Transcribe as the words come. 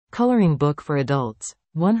Coloring book for adults,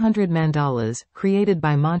 100 Mandalas, created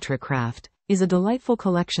by MantraCraft, is a delightful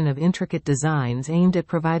collection of intricate designs aimed at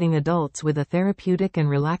providing adults with a therapeutic and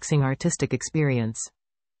relaxing artistic experience.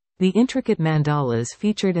 The intricate mandalas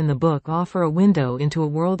featured in the book offer a window into a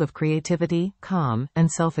world of creativity, calm,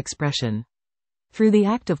 and self-expression. Through the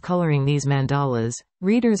act of coloring these mandalas,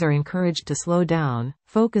 readers are encouraged to slow down,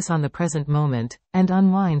 focus on the present moment, and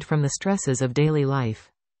unwind from the stresses of daily life.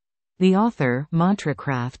 The author,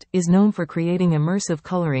 MantraCraft, is known for creating immersive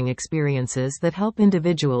coloring experiences that help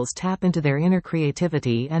individuals tap into their inner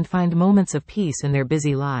creativity and find moments of peace in their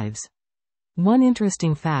busy lives. One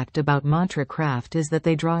interesting fact about MantraCraft is that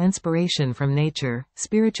they draw inspiration from nature,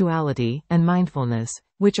 spirituality, and mindfulness,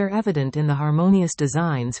 which are evident in the harmonious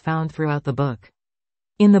designs found throughout the book.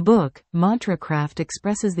 In the book, MantraCraft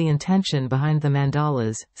expresses the intention behind the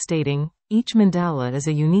mandalas, stating, "Each mandala is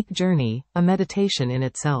a unique journey, a meditation in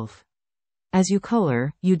itself." As you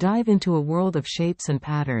color, you dive into a world of shapes and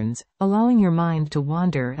patterns, allowing your mind to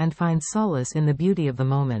wander and find solace in the beauty of the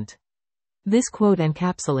moment. This quote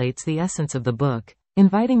encapsulates the essence of the book,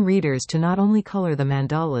 inviting readers to not only color the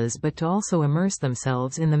mandalas but to also immerse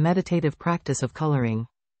themselves in the meditative practice of coloring.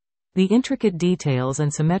 The intricate details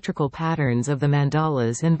and symmetrical patterns of the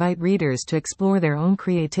mandalas invite readers to explore their own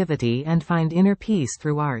creativity and find inner peace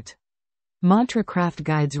through art. MantraCraft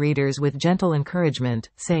guides readers with gentle encouragement,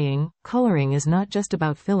 saying, "Coloring is not just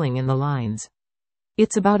about filling in the lines.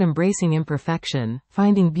 It's about embracing imperfection,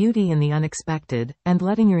 finding beauty in the unexpected, and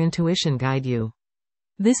letting your intuition guide you."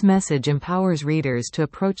 This message empowers readers to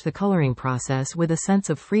approach the coloring process with a sense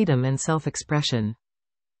of freedom and self-expression.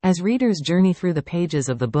 As readers journey through the pages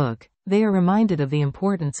of the book, they are reminded of the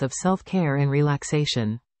importance of self-care and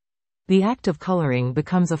relaxation. The act of coloring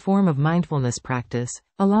becomes a form of mindfulness practice,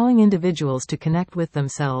 allowing individuals to connect with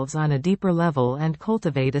themselves on a deeper level and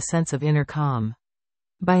cultivate a sense of inner calm.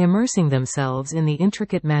 By immersing themselves in the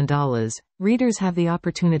intricate mandalas, readers have the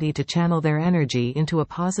opportunity to channel their energy into a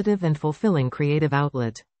positive and fulfilling creative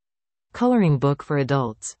outlet. Coloring book for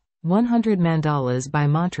adults, 100 Mandalas by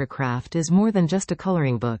MantraCraft is more than just a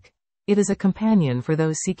coloring book. It is a companion for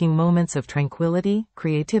those seeking moments of tranquility,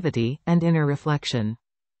 creativity, and inner reflection.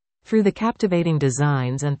 Through the captivating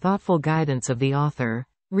designs and thoughtful guidance of the author,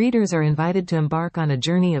 readers are invited to embark on a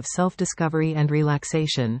journey of self-discovery and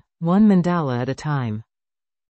relaxation, one mandala at a time.